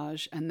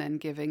massage and then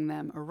giving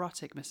them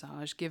erotic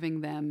massage,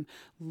 giving them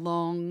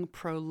long,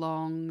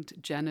 prolonged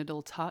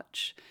genital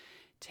touch,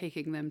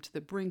 taking them to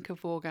the brink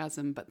of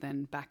orgasm, but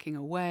then backing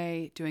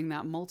away, doing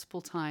that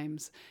multiple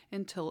times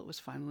until it was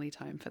finally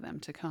time for them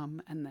to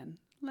come, and then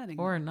letting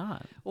them.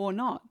 Or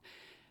not.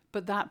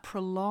 But that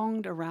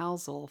prolonged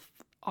arousal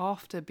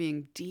after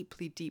being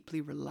deeply,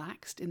 deeply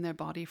relaxed in their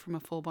body from a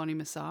full body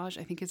massage,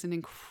 I think is an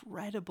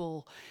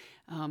incredible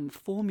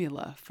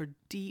formula for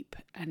deep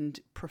and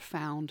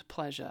profound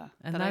pleasure.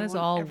 And that is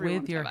all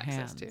with your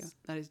hands.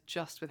 That is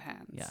just with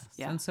hands. Yes.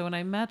 Yeah. And so when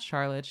I met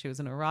Charlotte, she was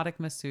an erotic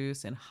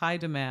masseuse in high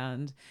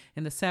demand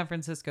in the San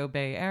Francisco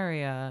Bay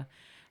Area.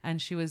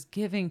 And she was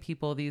giving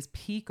people these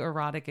peak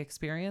erotic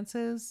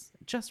experiences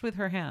just with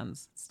her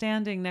hands,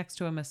 standing next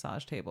to a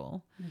massage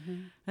table.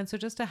 Mm-hmm. And so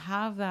just to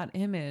have that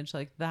image,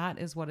 like that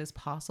is what is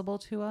possible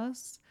to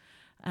us.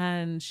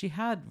 And she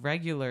had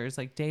regulars,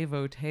 like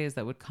devotees,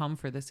 that would come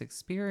for this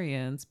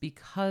experience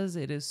because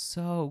it is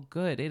so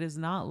good. It is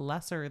not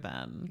lesser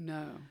than.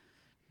 No.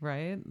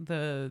 Right?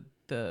 The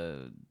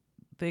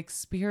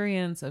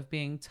experience of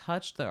being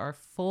touched, our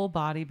full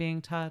body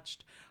being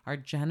touched, our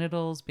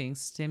genitals being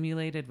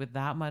stimulated with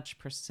that much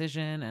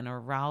precision and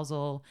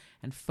arousal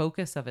and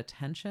focus of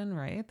attention,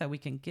 right? That we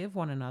can give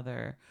one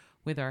another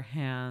with our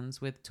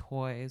hands, with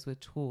toys, with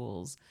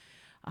tools.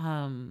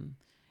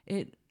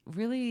 It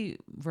really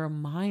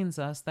reminds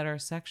us that our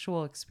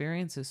sexual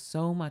experience is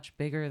so much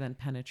bigger than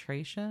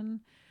penetration,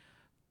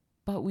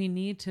 but we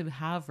need to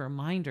have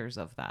reminders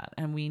of that,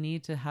 and we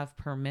need to have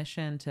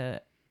permission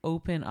to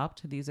open up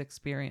to these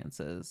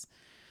experiences.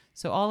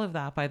 So all of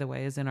that, by the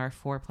way, is in our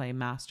foreplay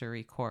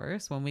mastery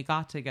course. When we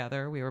got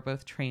together, we were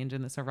both trained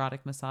in this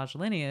erotic massage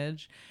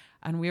lineage,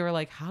 and we were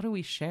like, how do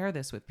we share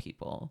this with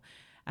people?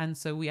 And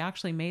so we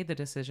actually made the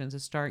decision to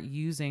start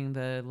using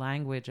the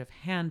language of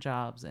hand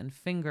jobs and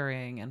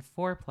fingering and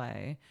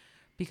foreplay,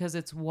 because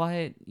it's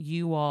what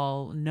you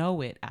all know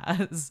it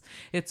as.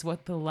 It's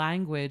what the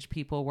language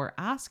people were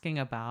asking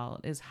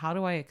about is, how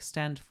do I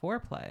extend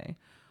foreplay?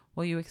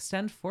 Well, you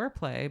extend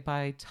foreplay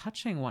by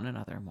touching one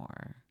another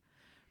more,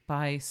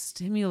 by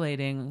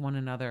stimulating one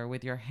another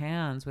with your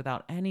hands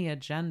without any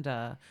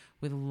agenda,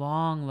 with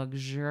long,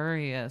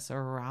 luxurious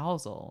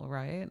arousal,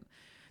 right?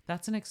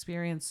 That's an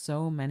experience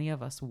so many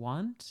of us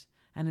want,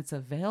 and it's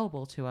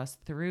available to us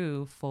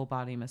through full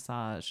body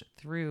massage,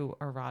 through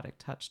erotic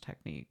touch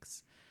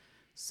techniques.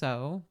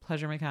 So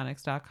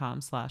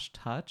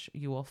pleasuremechanics.com/touch,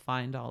 you will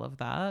find all of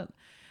that.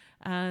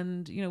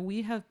 And, you know,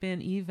 we have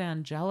been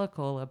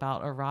evangelical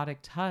about erotic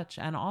touch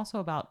and also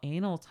about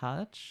anal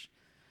touch,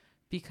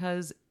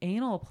 because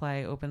anal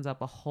play opens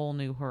up a whole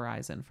new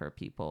horizon for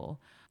people.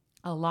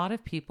 A lot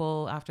of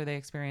people, after they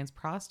experience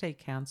prostate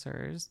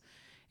cancers,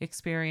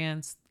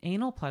 experience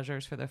anal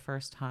pleasures for the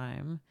first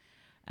time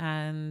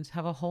and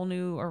have a whole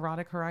new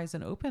erotic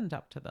horizon opened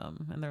up to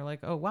them. And they're like,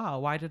 oh, wow,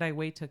 why did I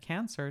wait to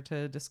cancer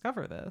to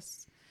discover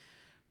this?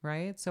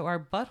 Right? So our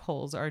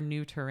buttholes are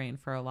new terrain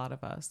for a lot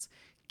of us.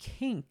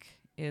 Kink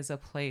is a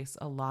place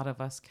a lot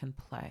of us can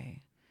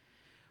play.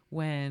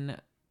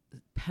 When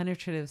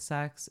penetrative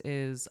sex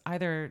is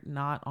either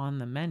not on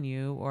the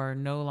menu or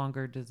no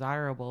longer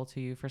desirable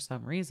to you for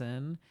some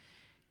reason,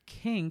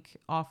 kink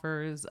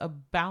offers a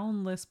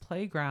boundless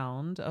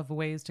playground of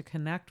ways to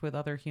connect with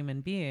other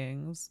human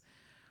beings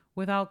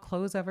without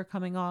clothes ever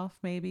coming off,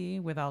 maybe,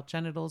 without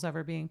genitals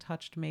ever being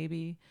touched,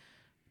 maybe,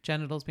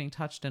 genitals being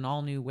touched in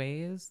all new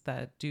ways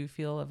that do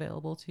feel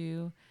available to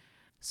you.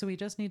 So we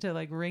just need to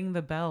like ring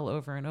the bell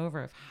over and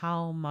over of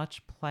how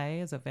much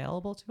play is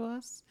available to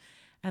us.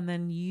 And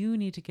then you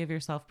need to give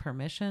yourself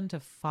permission to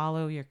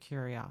follow your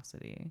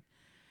curiosity.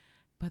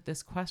 But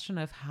this question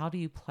of how do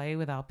you play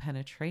without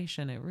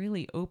penetration, it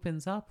really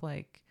opens up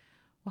like,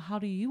 well, how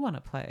do you want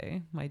to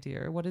play, my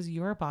dear? What does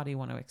your body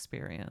want to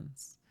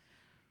experience?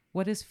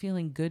 What is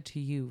feeling good to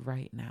you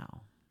right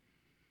now?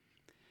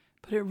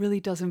 But it really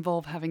does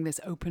involve having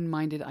this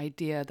open-minded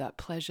idea that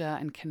pleasure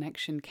and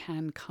connection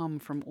can come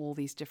from all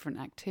these different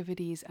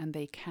activities, and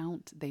they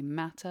count, they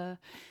matter,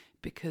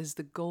 because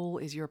the goal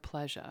is your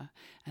pleasure,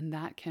 and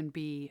that can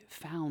be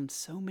found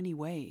so many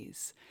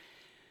ways.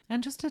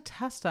 And just to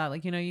test that,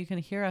 like, you know, you can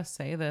hear us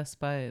say this,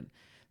 but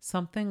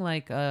something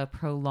like a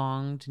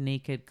prolonged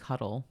naked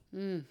cuddle.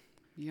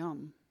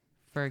 Yum.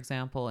 For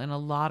example, in a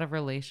lot of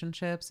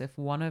relationships, if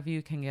one of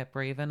you can get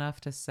brave enough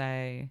to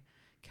say,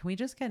 can we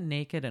just get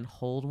naked and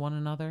hold one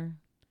another?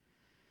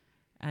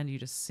 and you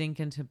just sink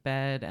into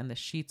bed and the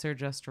sheets are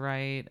just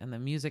right and the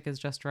music is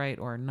just right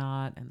or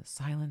not and the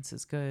silence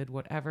is good,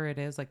 whatever it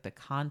is, like the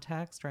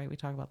context, right? We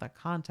talk about that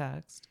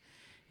context.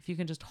 If you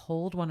can just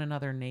hold one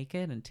another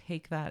naked and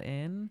take that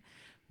in,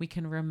 we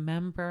can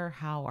remember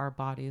how our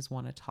bodies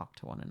want to talk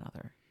to one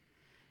another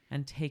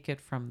and take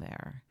it from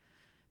there.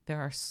 There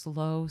are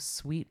slow,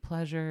 sweet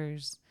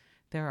pleasures.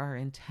 There are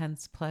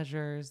intense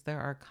pleasures.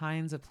 There are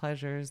kinds of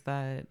pleasures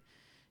that,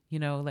 you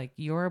know, like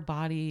your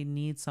body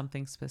needs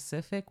something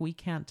specific. We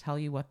can't tell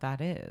you what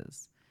that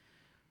is.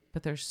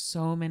 But there's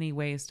so many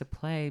ways to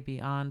play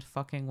beyond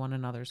fucking one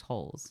another's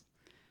holes.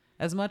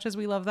 As much as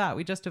we love that,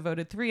 we just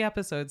devoted 3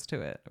 episodes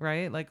to it,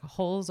 right? Like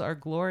holes are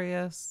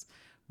glorious.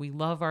 We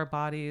love our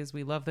bodies.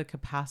 We love the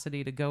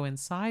capacity to go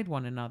inside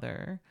one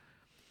another.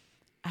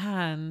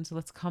 And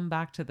let's come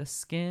back to the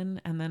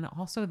skin and then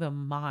also the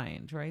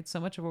mind, right? So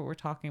much of what we're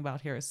talking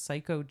about here is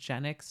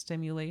psychogenic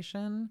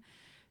stimulation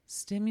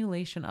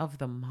of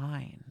the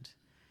mind.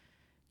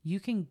 You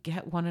can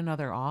get one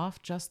another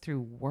off just through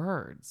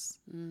words,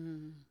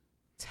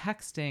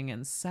 texting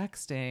and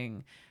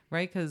sexting,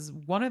 right? Because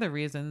one of the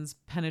reasons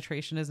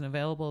penetration isn't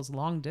available is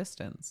long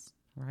distance,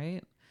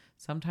 right?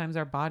 Sometimes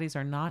our bodies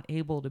are not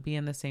able to be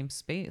in the same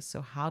space.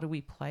 So how do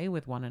we play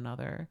with one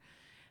another?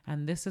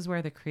 And this is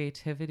where the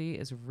creativity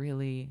is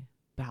really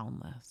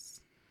boundless.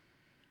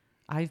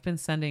 I've been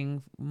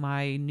sending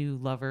my new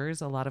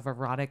lovers a lot of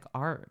erotic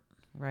art,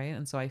 right?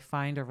 And so I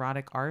find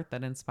erotic art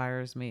that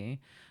inspires me.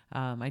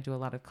 I do a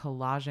lot of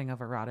collaging of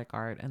erotic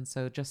art. And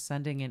so just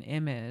sending an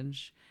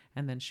image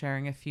and then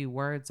sharing a few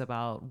words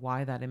about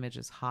why that image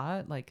is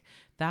hot, like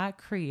that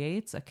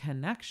creates a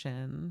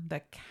connection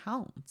that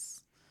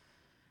counts.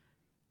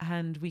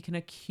 And we can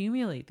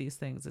accumulate these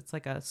things. It's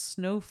like a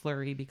snow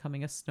flurry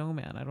becoming a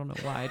snowman. I don't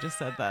know why I just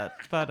said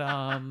that, but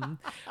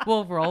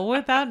we'll roll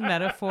with that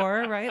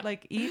metaphor, right?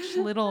 Like each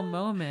little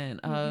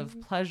moment of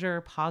pleasure,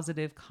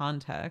 positive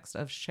context,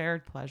 of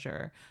shared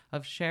pleasure,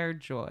 of shared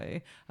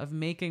joy, of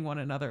making one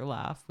another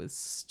laugh with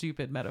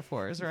stupid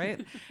metaphors,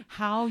 right?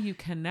 How you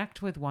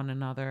connect with one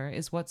another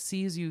is what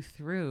sees you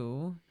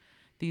through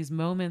these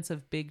moments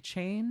of big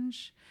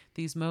change,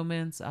 these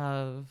moments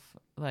of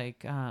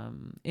like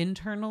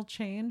internal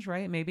change,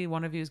 right? Maybe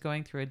one of you is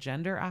going through a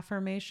gender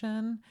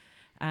affirmation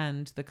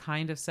and the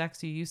kind of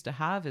sex you used to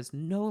have is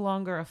no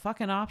longer a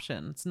fucking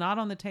option. It's not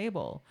on the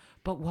table,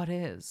 but what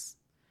is?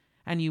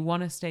 And you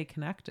want to stay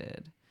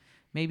connected.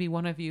 Maybe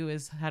one of you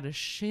has had a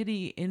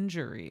shitty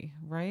injury,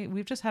 right?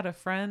 We've just had a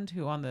friend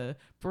who on the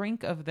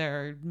brink of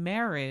their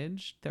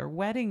marriage, their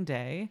wedding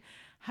day,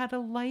 had a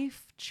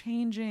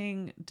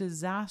life-changing,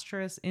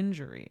 disastrous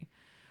injury.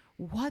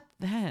 What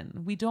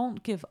then? We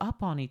don't give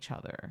up on each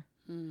other.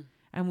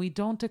 And we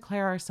don't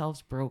declare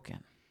ourselves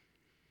broken.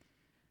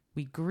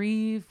 We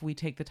grieve. We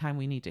take the time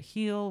we need to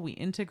heal. We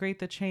integrate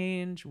the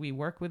change. We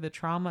work with the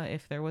trauma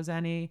if there was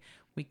any.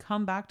 We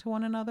come back to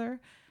one another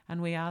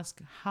and we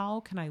ask, how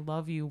can I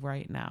love you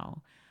right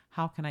now?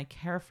 How can I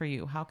care for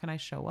you? How can I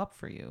show up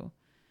for you?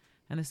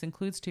 And this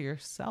includes to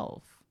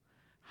yourself.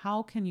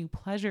 How can you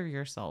pleasure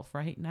yourself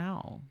right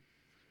now?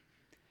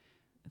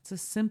 It's a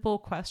simple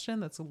question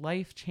that's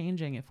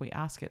life-changing if we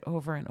ask it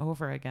over and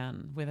over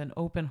again with an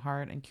open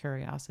heart and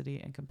curiosity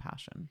and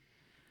compassion.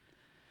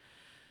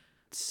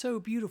 So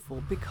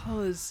beautiful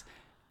because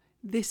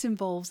this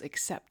involves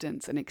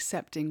acceptance and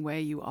accepting where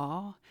you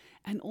are.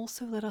 And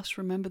also let us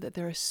remember that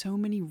there are so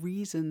many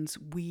reasons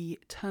we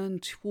turn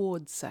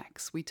towards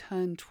sex, we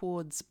turn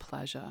towards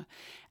pleasure.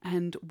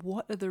 And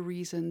what are the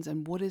reasons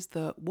and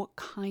what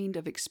kind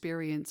of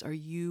experience are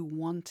you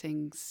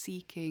wanting,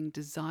 seeking,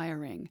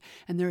 desiring?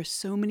 And there are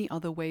so many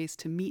other ways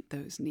to meet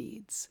those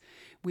needs.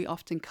 We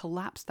often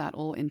collapse that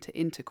all into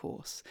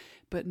intercourse.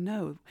 But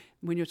no,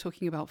 when you're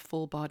talking about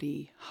full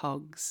body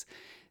hugs,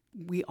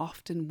 we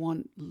often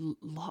want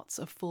lots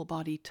of full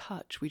body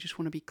touch. We just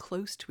want to be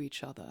close to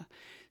each other.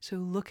 So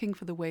looking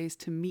for the ways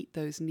to meet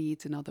those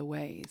needs in other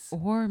ways.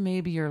 Or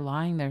maybe you're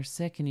lying there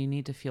sick and you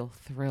need to feel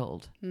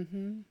thrilled.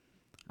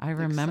 I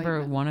remember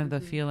Excitement. one of the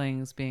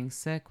feelings being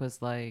sick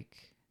was like,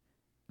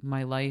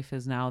 my life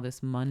is now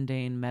this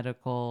mundane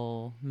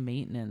medical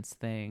maintenance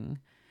thing,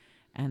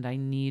 and I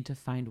need to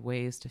find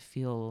ways to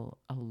feel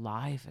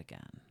alive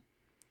again.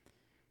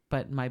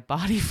 But my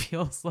body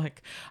feels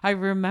like, I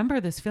remember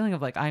this feeling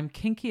of like, I'm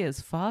kinky as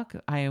fuck.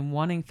 I am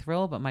wanting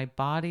thrill, but my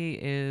body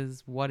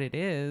is what it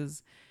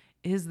is.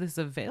 Is this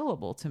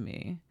available to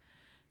me?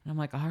 And I'm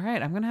like, all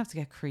right, I'm going to have to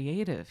get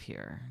creative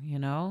here. You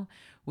know,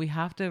 we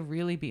have to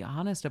really be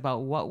honest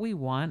about what we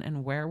want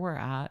and where we're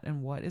at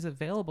and what is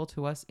available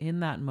to us in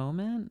that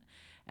moment.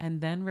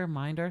 And then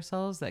remind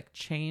ourselves that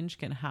change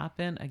can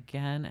happen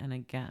again and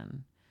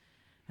again.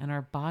 And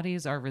our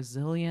bodies are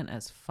resilient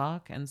as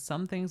fuck. And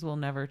some things will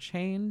never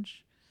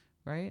change,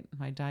 right?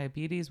 My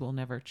diabetes will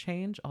never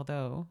change.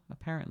 Although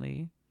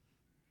apparently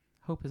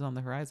hope is on the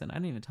horizon. I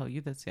didn't even tell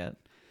you this yet.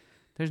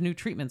 There's new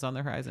treatments on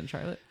the horizon,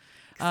 Charlotte.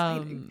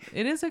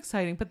 It is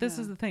exciting, but this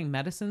is the thing.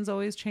 Medicine's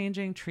always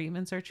changing.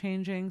 Treatments are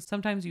changing.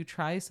 Sometimes you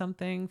try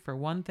something for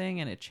one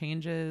thing and it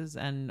changes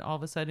and all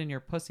of a sudden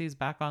your pussy's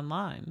back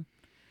online,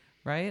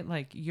 right?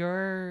 Like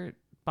your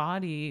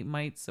body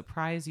might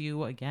surprise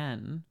you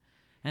again,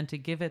 and to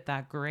give it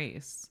that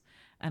grace.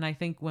 And I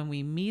think when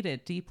we meet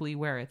it deeply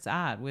where it's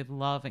at with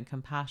love and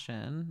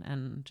compassion,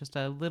 and just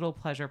a little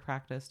pleasure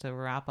practice to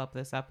wrap up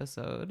this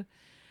episode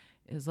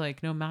is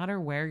like, no matter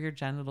where your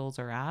genitals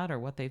are at or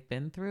what they've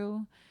been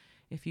through,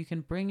 if you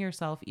can bring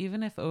yourself,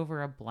 even if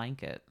over a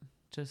blanket,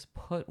 just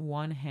put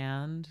one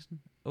hand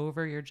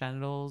over your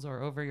genitals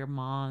or over your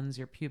mons,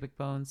 your pubic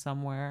bone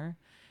somewhere,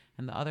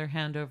 and the other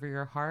hand over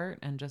your heart,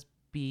 and just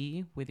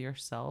be with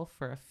yourself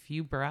for a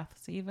few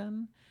breaths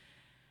even,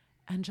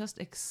 and just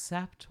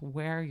accept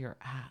where you're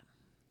at.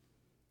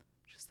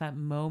 Just that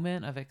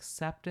moment of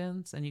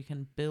acceptance, and you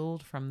can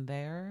build from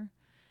there.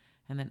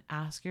 And then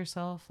ask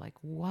yourself, like,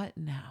 what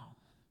now?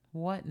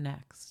 What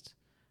next?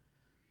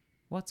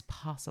 What's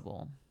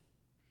possible?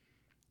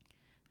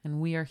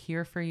 And we are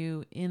here for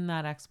you in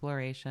that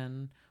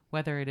exploration,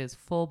 whether it is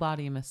full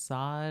body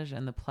massage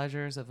and the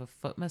pleasures of a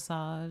foot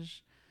massage,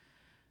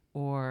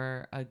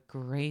 or a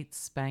great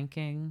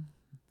spanking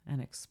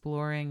and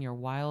exploring your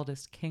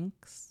wildest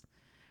kinks,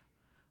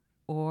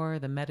 or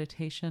the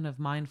meditation of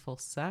mindful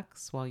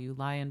sex while you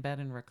lie in bed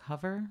and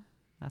recover.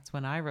 That's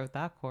when I wrote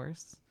that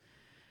course.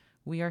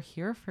 We are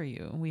here for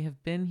you. We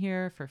have been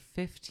here for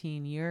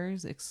 15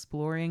 years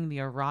exploring the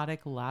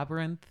erotic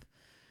labyrinth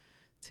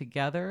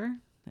together,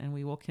 and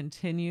we will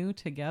continue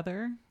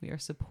together. We are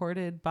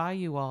supported by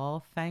you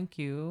all. Thank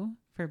you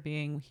for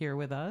being here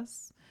with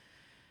us.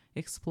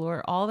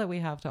 Explore all that we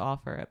have to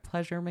offer at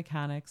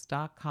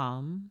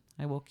pleasuremechanics.com.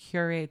 I will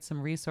curate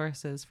some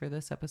resources for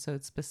this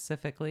episode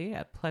specifically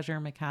at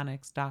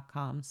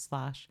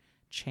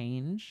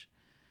pleasuremechanics.com/change,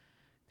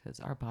 because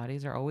our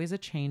bodies are always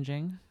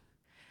a-changing.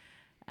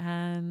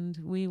 And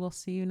we will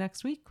see you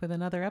next week with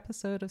another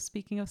episode of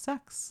Speaking of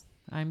Sex.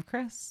 I'm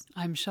Chris.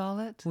 I'm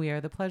Charlotte. We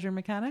are the Pleasure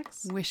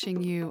Mechanics.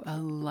 Wishing you a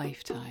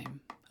lifetime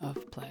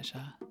of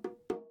pleasure.